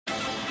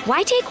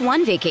Why take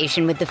one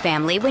vacation with the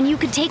family when you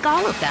could take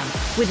all of them?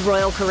 With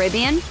Royal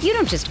Caribbean, you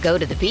don't just go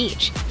to the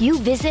beach. You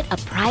visit a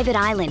private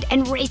island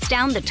and race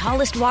down the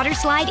tallest water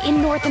slide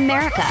in North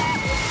America.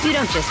 You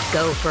don't just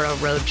go for a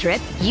road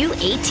trip. You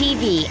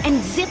ATV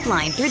and zip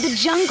line through the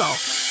jungle.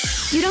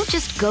 You don't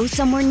just go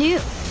somewhere new.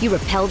 You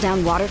rappel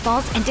down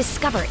waterfalls and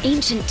discover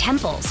ancient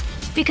temples.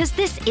 Because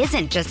this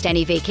isn't just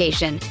any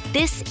vacation.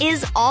 This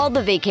is all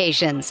the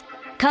vacations.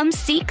 Come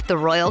seek the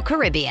Royal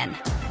Caribbean.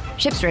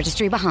 Ships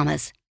Registry,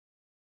 Bahamas.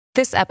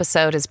 This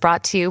episode is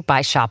brought to you by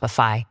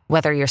Shopify.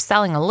 Whether you're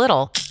selling a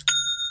little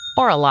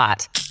or a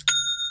lot,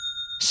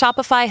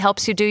 Shopify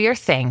helps you do your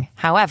thing,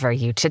 however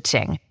you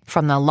cha-ching.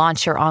 From the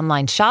launch your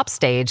online shop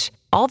stage,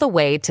 all the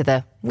way to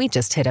the we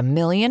just hit 1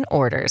 million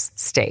orders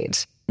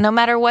stage. No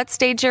matter what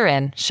stage you're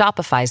in,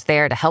 Shopify's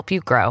there to help you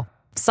grow.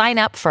 Sign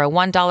up for a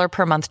 $1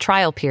 per month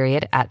trial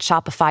period at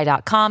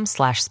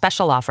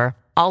shopify.com/special offer,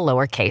 all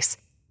lowercase.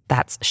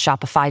 That's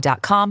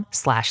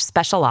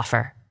shopify.com/special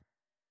offer.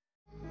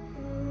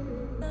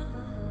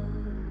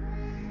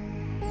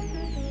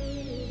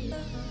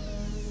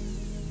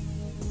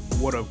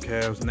 What up,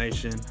 Cavs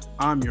Nation?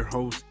 I'm your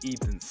host,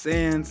 Ethan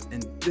Sands,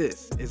 and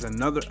this is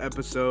another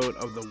episode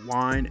of the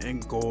Wine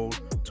and Gold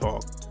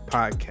Talk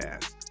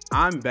podcast.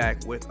 I'm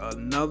back with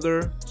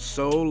another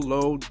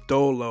solo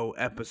dolo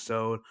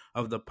episode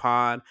of the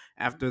pod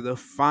after the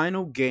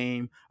final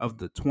game of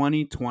the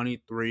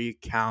 2023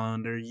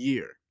 calendar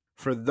year.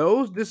 For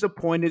those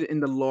disappointed in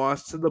the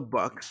loss to the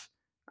Bucks,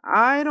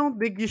 I don't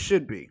think you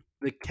should be.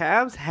 The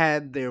Cavs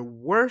had their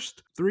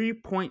worst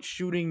three-point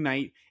shooting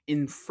night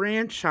in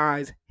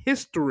franchise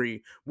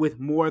history with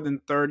more than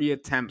 30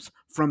 attempts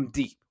from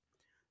deep.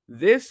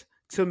 This,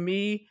 to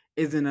me,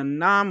 is an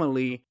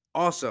anomaly.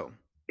 Also,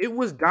 it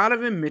was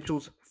Donovan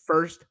Mitchell's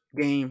first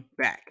game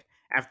back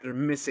after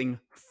missing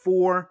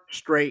 4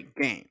 straight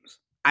games.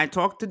 I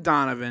talked to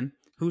Donovan,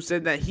 who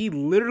said that he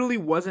literally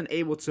wasn't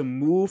able to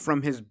move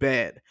from his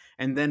bed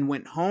and then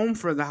went home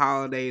for the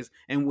holidays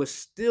and was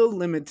still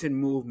limited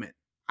movement.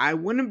 I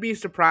wouldn't be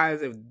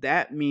surprised if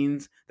that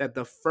means that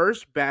the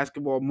first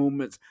basketball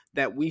movements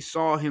that we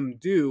saw him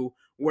do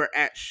were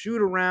at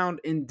shoot around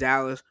in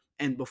Dallas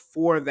and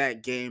before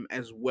that game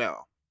as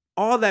well.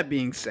 All that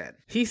being said,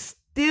 he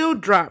still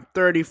dropped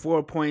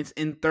 34 points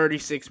in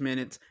 36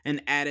 minutes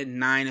and added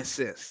 9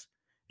 assists.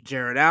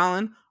 Jared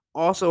Allen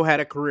also had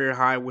a career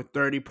high with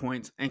 30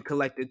 points and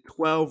collected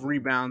 12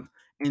 rebounds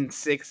and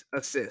 6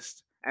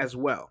 assists as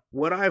well.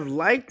 What I've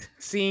liked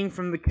seeing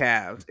from the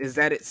Cavs is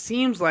that it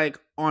seems like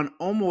on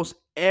almost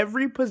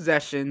every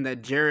possession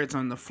that Jared's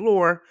on the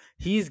floor,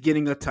 he's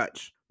getting a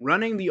touch,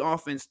 running the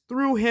offense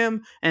through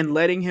him and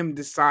letting him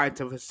decide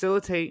to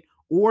facilitate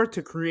or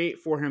to create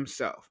for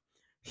himself.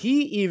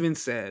 He even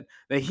said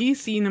that he's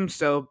seen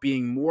himself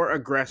being more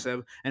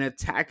aggressive and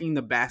attacking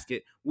the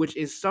basket, which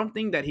is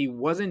something that he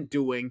wasn't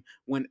doing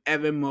when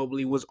Evan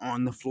Mobley was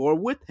on the floor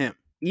with him.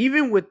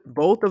 Even with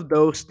both of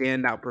those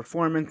standout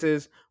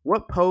performances,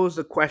 what posed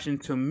the question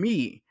to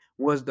me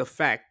was the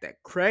fact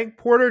that Craig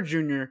Porter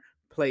Jr.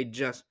 played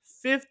just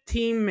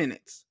 15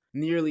 minutes,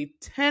 nearly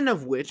 10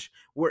 of which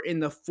were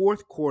in the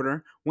fourth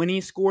quarter when he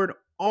scored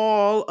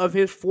all of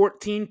his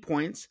 14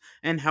 points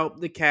and helped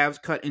the Cavs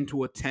cut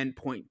into a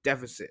 10-point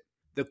deficit.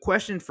 The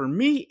question for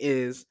me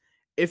is,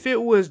 if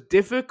it was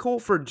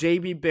difficult for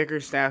JB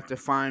Bickerstaff to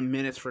find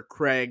minutes for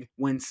Craig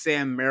when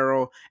Sam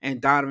Merrill and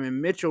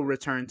Donovan Mitchell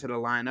returned to the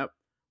lineup,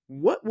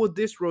 what will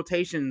this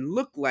rotation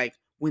look like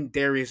when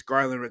Darius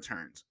Garland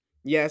returns?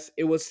 Yes,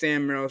 it was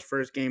Sam Merrill's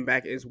first game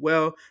back as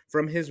well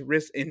from his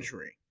wrist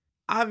injury.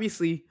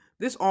 Obviously,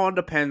 this all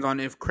depends on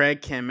if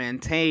Craig can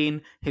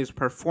maintain his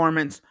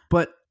performance,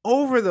 but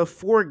over the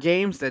 4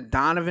 games that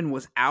Donovan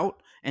was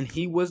out and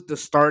he was the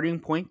starting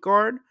point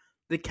guard,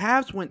 the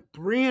Cavs went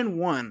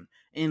 3-1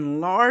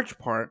 in large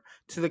part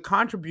to the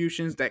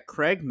contributions that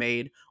Craig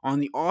made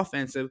on the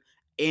offensive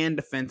and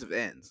defensive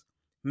ends.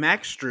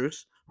 Max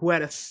Strus, who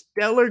had a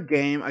stellar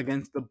game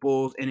against the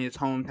Bulls in his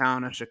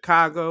hometown of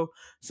Chicago,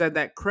 said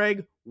that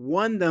Craig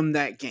won them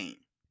that game.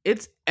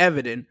 It's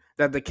evident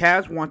that the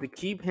Cavs want to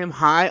keep him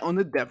high on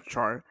the depth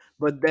chart,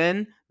 but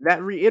then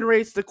that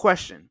reiterates the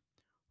question,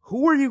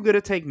 who are you going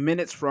to take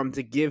minutes from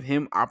to give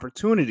him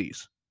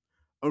opportunities?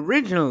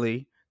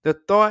 Originally, the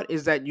thought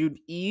is that you'd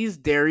ease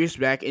Darius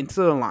back into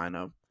the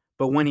lineup,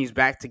 but when he's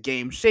back to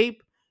game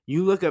shape,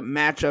 you look at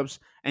matchups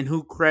and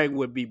who Craig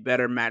would be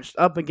better matched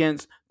up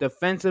against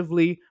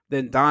defensively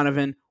than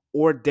Donovan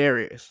or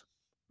Darius.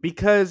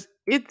 Because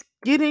it's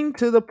getting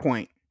to the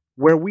point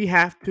where we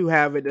have to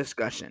have a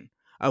discussion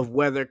of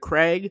whether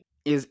Craig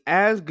is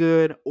as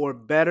good or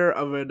better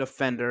of a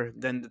defender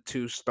than the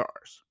 2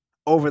 stars.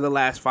 Over the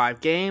last 5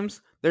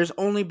 games, there's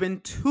only been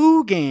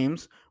 2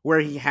 games where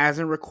he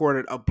hasn't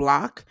recorded a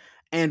block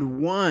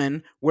and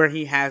 1 where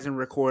he hasn't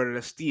recorded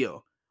a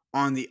steal.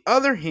 On the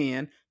other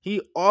hand,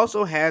 he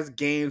also has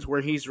games where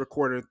he's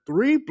recorded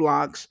 3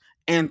 blocks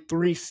and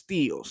 3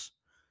 steals.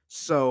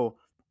 So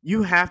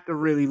you have to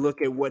really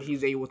look at what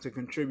he's able to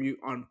contribute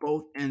on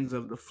both ends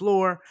of the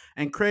floor.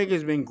 And Craig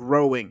has been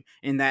growing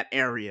in that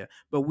area.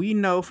 But we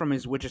know from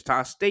his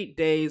Wichita State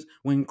days,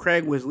 when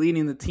Craig was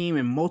leading the team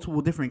in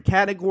multiple different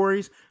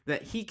categories,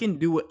 that he can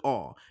do it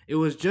all. It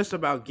was just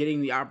about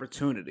getting the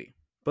opportunity.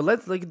 But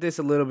let's look at this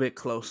a little bit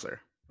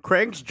closer.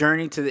 Craig's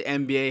journey to the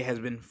NBA has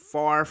been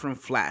far from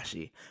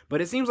flashy, but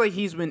it seems like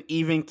he's been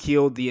even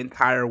keeled the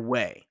entire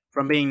way.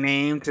 From being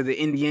named to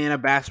the Indiana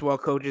Basketball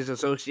Coaches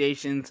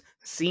Association's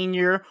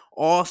senior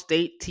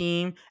all-state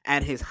team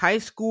at his high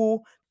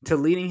school, to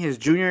leading his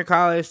junior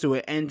college to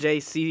an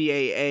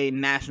NJCAA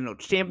national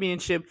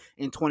championship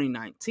in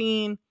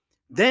 2019,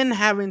 then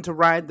having to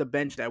ride the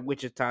bench at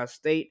Wichita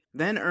State,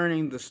 then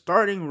earning the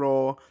starting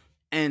role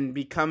and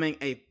becoming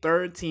a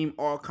third-team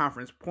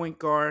all-conference point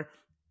guard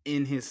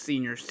in his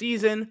senior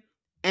season,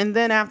 and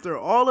then after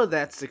all of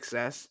that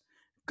success,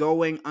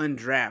 going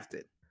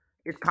undrafted.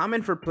 It's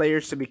common for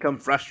players to become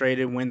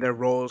frustrated when their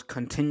roles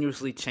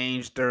continuously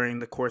change during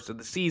the course of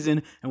the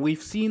season, and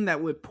we've seen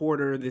that with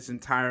Porter this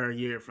entire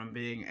year, from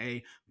being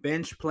a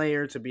bench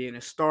player to being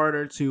a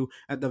starter to,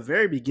 at the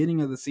very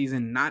beginning of the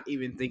season, not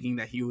even thinking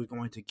that he was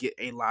going to get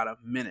a lot of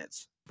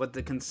minutes. But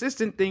the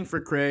consistent thing for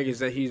Craig is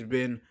that he's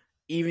been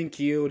even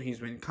keeled, he's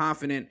been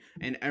confident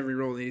in every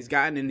role that he's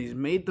gotten, and he's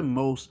made the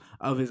most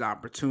of his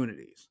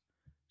opportunities.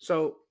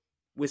 So,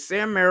 with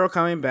Sam Merrill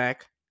coming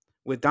back,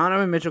 with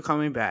Donovan Mitchell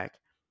coming back,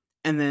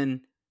 and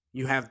then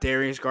you have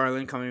Darius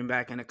Garland coming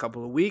back in a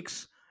couple of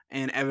weeks,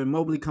 and Evan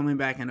Mobley coming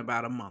back in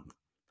about a month.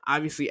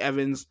 Obviously,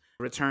 Evan's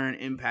return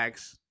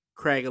impacts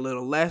Craig a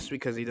little less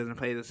because he doesn't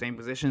play the same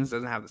positions,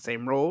 doesn't have the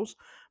same roles,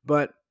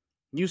 but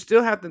you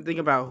still have to think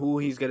about who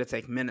he's going to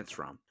take minutes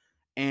from.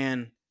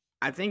 And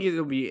I think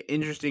it'll be an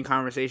interesting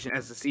conversation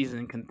as the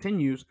season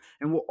continues,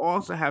 and we'll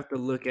also have to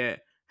look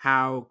at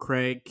how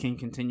Craig can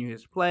continue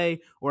his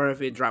play, or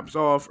if it drops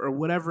off, or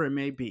whatever it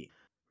may be.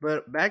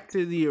 But back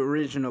to the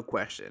original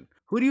question.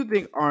 Who do you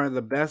think are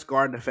the best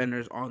guard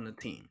defenders on the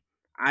team?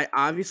 I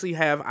obviously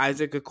have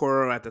Isaac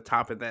Okoro at the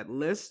top of that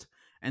list.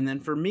 And then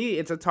for me,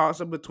 it's a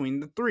toss-up between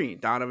the three,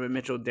 Donovan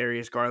Mitchell,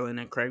 Darius Garland,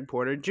 and Craig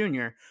Porter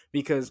Jr.,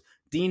 because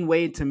Dean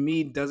Wade, to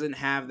me, doesn't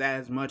have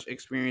that as much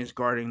experience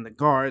guarding the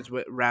guards,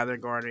 but rather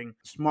guarding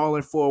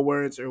smaller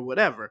forwards or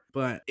whatever.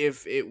 But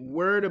if it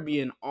were to be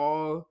an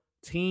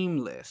all-team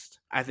list,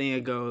 I think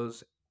it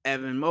goes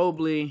Evan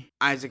Mobley,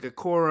 Isaac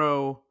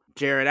Okoro,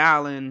 Jared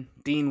Allen,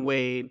 Dean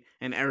Wade,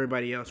 and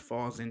everybody else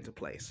falls into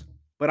place.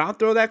 But I'll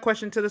throw that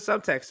question to the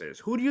subtexters.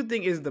 Who do you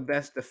think is the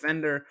best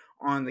defender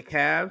on the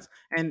Cavs?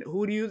 And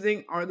who do you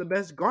think are the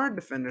best guard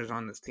defenders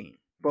on this team?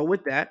 But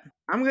with that,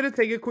 I'm going to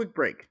take a quick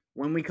break.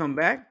 When we come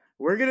back,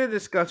 we're going to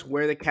discuss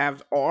where the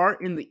Cavs are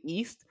in the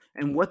East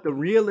and what the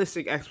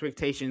realistic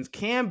expectations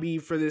can be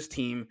for this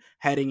team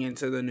heading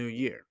into the new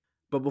year.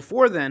 But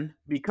before then,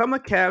 become a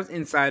Cavs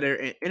insider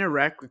and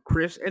interact with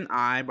Chris and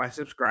I by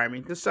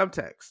subscribing to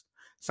Subtext.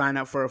 Sign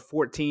up for a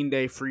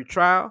 14-day free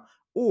trial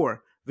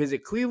or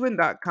visit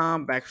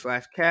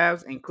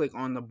cleveland.com/Cavs and click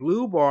on the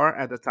blue bar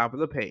at the top of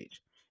the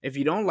page. If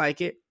you don't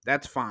like it,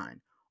 that's fine.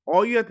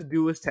 All you have to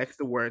do is text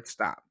the word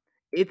stop.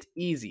 It's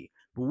easy,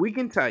 but we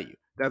can tell you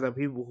that the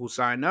people who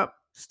sign up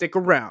stick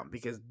around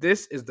because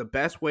this is the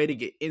best way to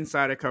get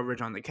insider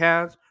coverage on the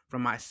Cavs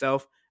from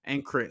myself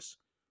and Chris.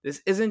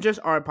 This isn't just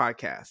our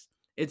podcast,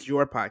 it's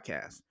your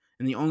podcast.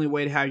 And the only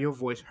way to have your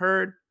voice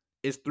heard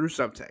is through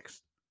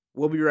subtext.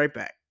 We'll be right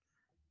back.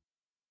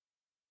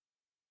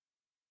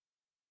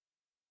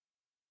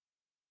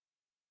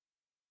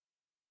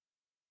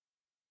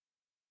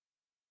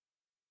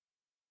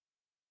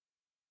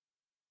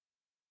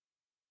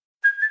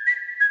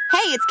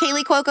 Hey, it's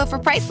Kaylee Cuoco for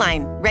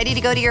Priceline. Ready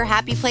to go to your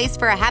happy place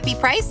for a happy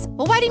price?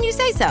 Well, why didn't you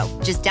say so?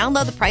 Just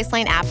download the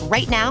Priceline app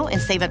right now and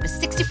save up to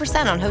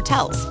 60% on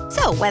hotels.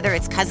 So whether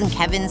it's Cousin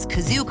Kevin's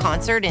Kazoo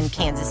Concert in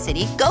Kansas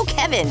City, go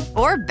Kevin,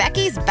 or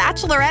Becky's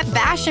Bachelorette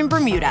Bash in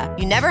Bermuda,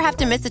 you never have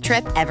to miss a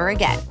trip ever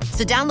again.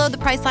 So download the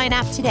Priceline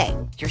app today.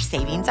 Your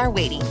savings are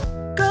waiting.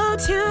 Go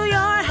to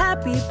your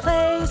happy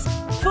place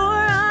for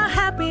a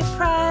happy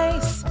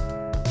price.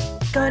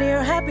 Go to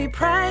your happy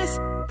price,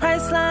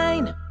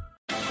 Priceline.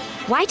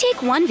 Why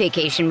take one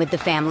vacation with the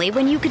family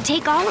when you could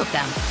take all of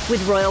them?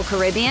 With Royal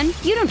Caribbean,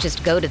 you don't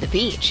just go to the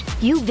beach.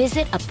 You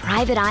visit a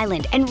private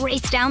island and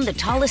race down the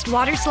tallest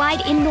water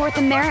slide in North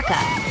America.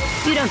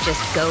 You don't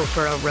just go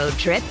for a road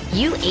trip.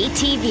 You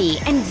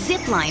ATV and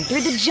zip line through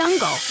the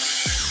jungle.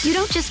 You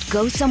don't just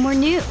go somewhere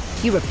new.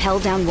 You rappel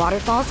down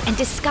waterfalls and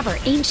discover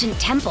ancient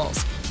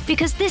temples.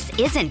 Because this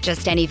isn't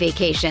just any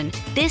vacation.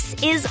 This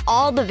is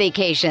all the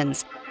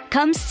vacations.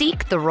 Come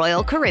seek the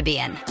Royal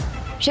Caribbean.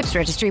 Ships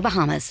Registry,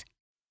 Bahamas.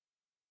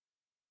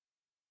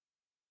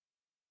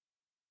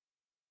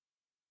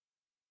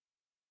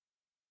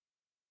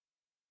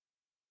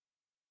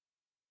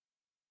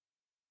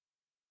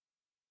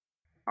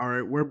 All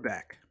right, we're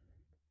back.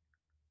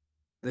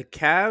 The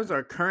Cavs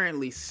are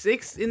currently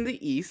 6th in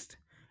the East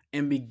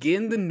and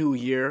begin the new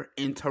year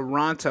in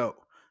Toronto.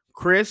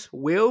 Chris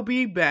will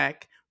be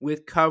back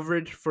with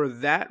coverage for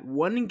that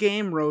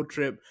 1-game road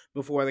trip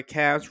before the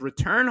Cavs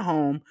return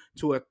home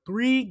to a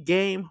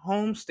 3-game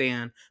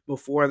homestand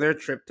before their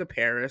trip to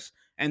Paris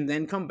and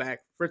then come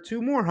back for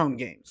 2 more home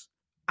games.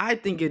 I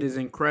think it is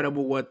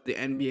incredible what the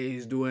NBA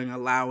is doing,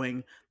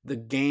 allowing the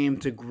game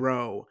to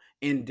grow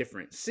in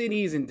different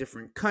cities, in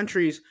different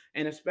countries,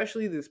 and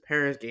especially this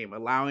Paris game,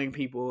 allowing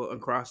people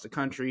across the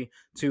country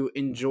to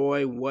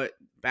enjoy what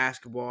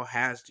basketball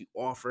has to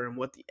offer and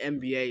what the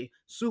NBA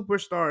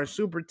superstars,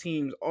 super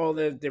teams, all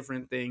the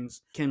different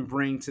things can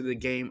bring to the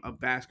game of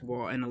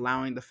basketball, and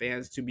allowing the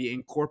fans to be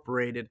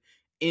incorporated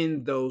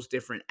in those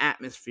different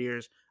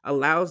atmospheres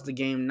allows the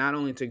game not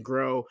only to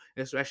grow,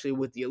 especially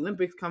with the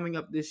Olympics coming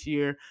up this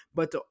year,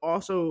 but to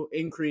also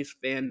increase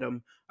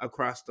fandom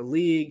across the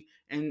league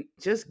and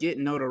just get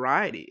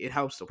notoriety. It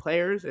helps the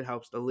players, it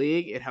helps the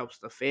league, it helps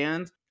the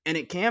fans, and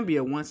it can be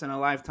a once in a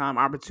lifetime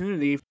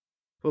opportunity.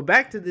 But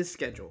back to this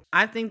schedule.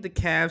 I think the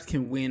Cavs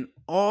can win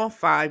all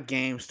 5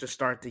 games to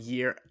start the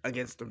year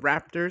against the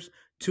Raptors,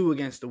 2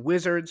 against the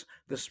Wizards,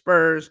 the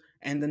Spurs,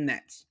 and the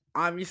Nets.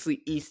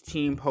 Obviously, each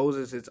team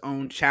poses its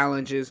own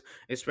challenges,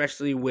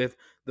 especially with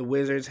the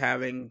Wizards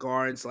having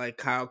guards like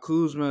Kyle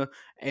Kuzma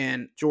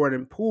and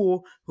Jordan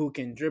Poole who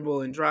can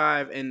dribble and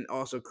drive and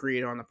also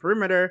create on the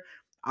perimeter.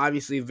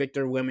 Obviously,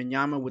 Victor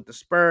Wembanyama with the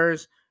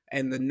Spurs,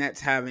 and the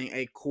Nets having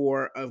a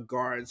core of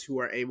guards who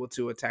are able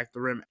to attack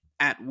the rim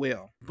at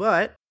will.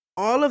 But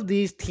all of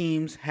these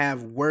teams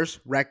have worse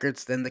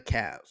records than the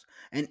Cavs.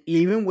 And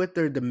even with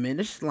their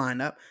diminished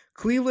lineup,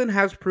 Cleveland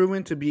has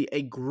proven to be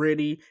a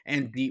gritty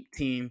and deep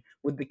team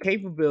with the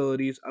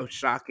capabilities of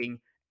shocking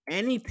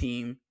any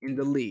team in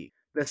the league.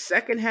 The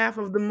second half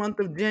of the month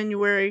of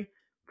January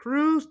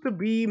proves to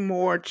be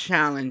more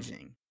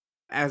challenging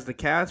as the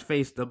Cavs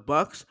face the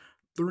Bucks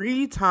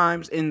 3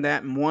 times in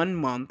that 1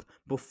 month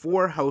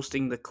before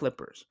hosting the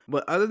Clippers.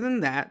 But other than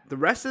that, the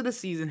rest of the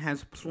season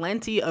has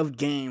plenty of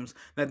games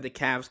that the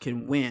Cavs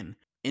can win.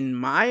 In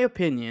my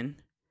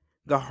opinion,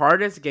 the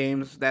hardest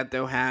games that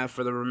they'll have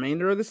for the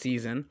remainder of the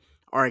season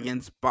are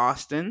against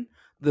Boston,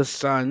 the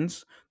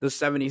Suns, the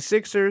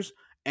 76ers,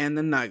 and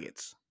the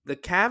Nuggets. The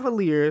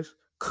Cavaliers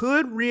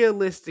could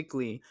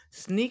realistically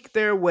sneak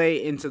their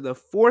way into the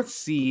 4th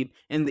seed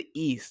in the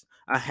East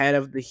ahead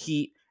of the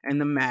Heat and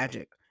the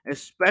Magic,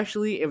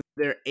 especially if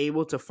they're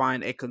able to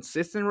find a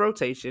consistent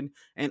rotation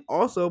and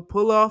also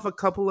pull off a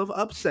couple of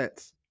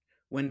upsets.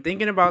 When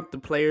thinking about the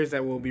players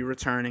that will be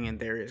returning in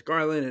Darius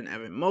Garland and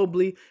Evan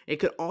Mobley, it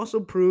could also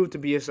prove to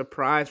be a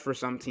surprise for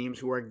some teams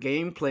who are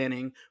game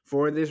planning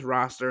for this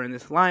roster and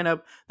this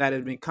lineup that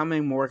has been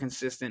becoming more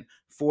consistent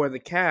for the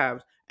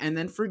Cavs, and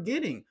then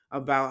forgetting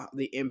about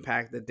the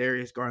impact that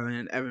Darius Garland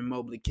and Evan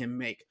Mobley can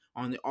make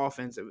on the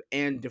offensive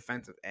and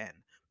defensive end.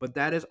 But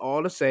that is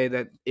all to say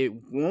that it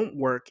won't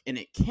work and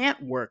it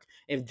can't work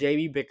if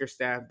JB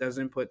Bickerstaff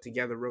doesn't put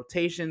together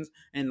rotations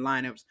and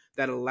lineups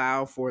that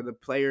allow for the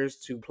players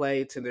to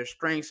play to their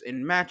strengths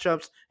in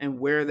matchups and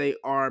where they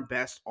are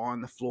best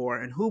on the floor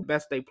and who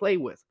best they play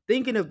with.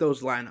 Thinking of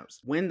those lineups,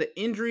 when the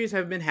injuries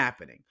have been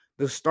happening,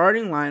 the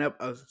starting lineup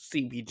of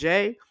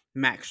CBJ,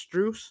 Max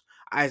Strus,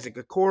 Isaac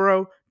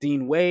Okoro,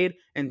 Dean Wade,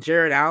 and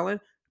Jared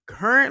Allen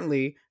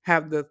currently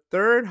have the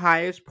 3rd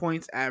highest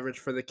points average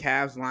for the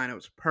Cavs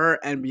lineups per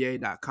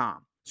NBA.com.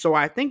 So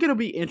I think it'll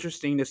be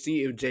interesting to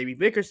see if JB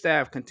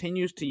Bickerstaff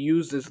continues to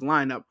use this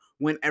lineup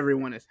when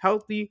everyone is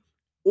healthy,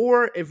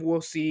 or if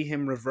we'll see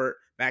him revert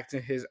back to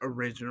his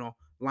original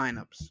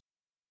lineups.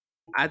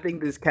 I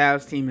think this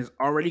Cavs team has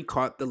already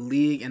caught the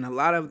league and a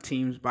lot of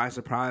teams by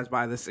surprise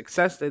by the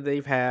success that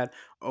they've had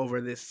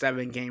over this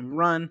 7-game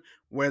run,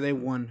 where they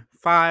won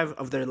 5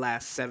 of their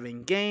last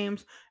 7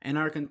 games and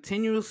are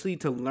continuously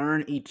to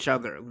learn each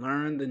other,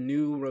 learn the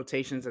new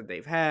rotations that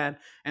they've had,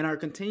 and are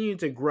continuing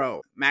to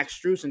grow. Max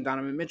Strus and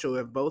Donovan Mitchell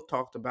have both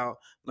talked about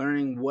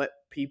learning what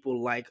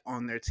people like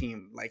on their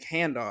team, like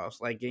handoffs,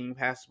 like getting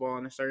past the ball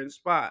in a certain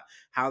spot,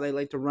 how they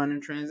like to run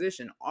in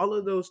transition. All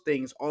of those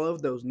things, all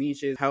of those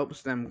niches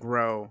helps them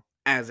grow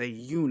as a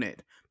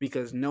unit,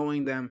 because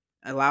knowing them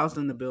allows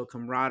them to build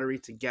camaraderie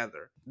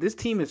together. This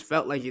team has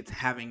felt like it's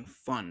having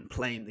fun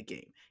playing the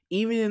game.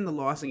 Even in the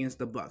loss against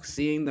the Bucks,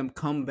 seeing them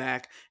come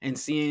back and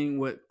seeing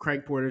what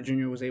Craig Porter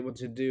Jr. was able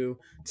to do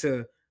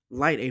to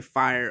light a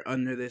fire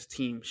under this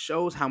team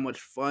shows how much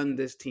fun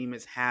this team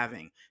is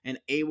having and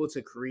able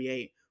to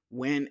create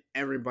when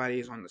everybody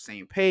is on the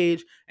same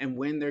page and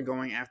when they're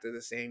going after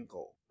the same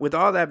goal. With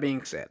all that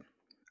being said,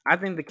 I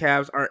think the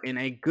Cavs are in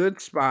a good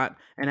spot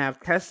and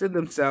have tested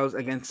themselves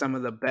against some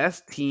of the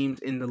best teams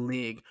in the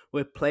league,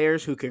 with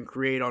players who can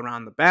create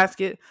around the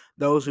basket,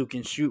 those who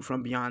can shoot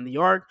from beyond the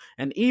arc,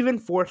 and even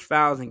force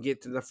fouls and get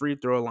to the free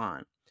throw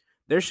line.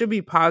 There should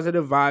be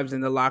positive vibes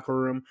in the locker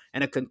room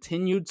and a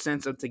continued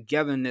sense of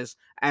togetherness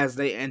as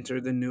they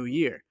enter the new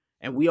year.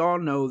 And we all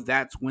know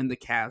that's when the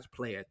Cavs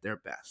play at their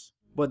best.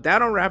 But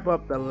that'll wrap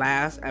up the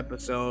last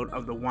episode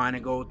of the Wine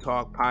and Gold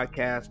Talk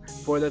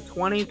podcast for the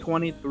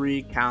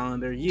 2023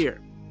 calendar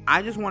year.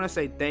 I just want to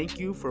say thank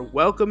you for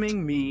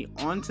welcoming me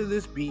onto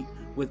this beat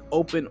with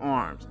open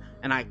arms,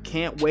 and I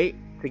can't wait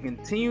to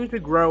continue to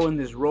grow in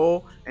this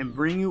role and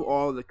bring you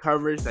all the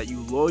coverage that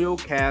you loyal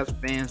Cavs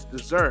fans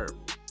deserve.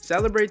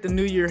 Celebrate the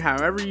new year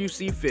however you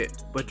see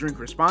fit, but drink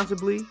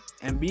responsibly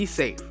and be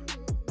safe.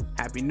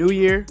 Happy New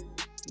Year.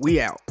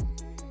 We out.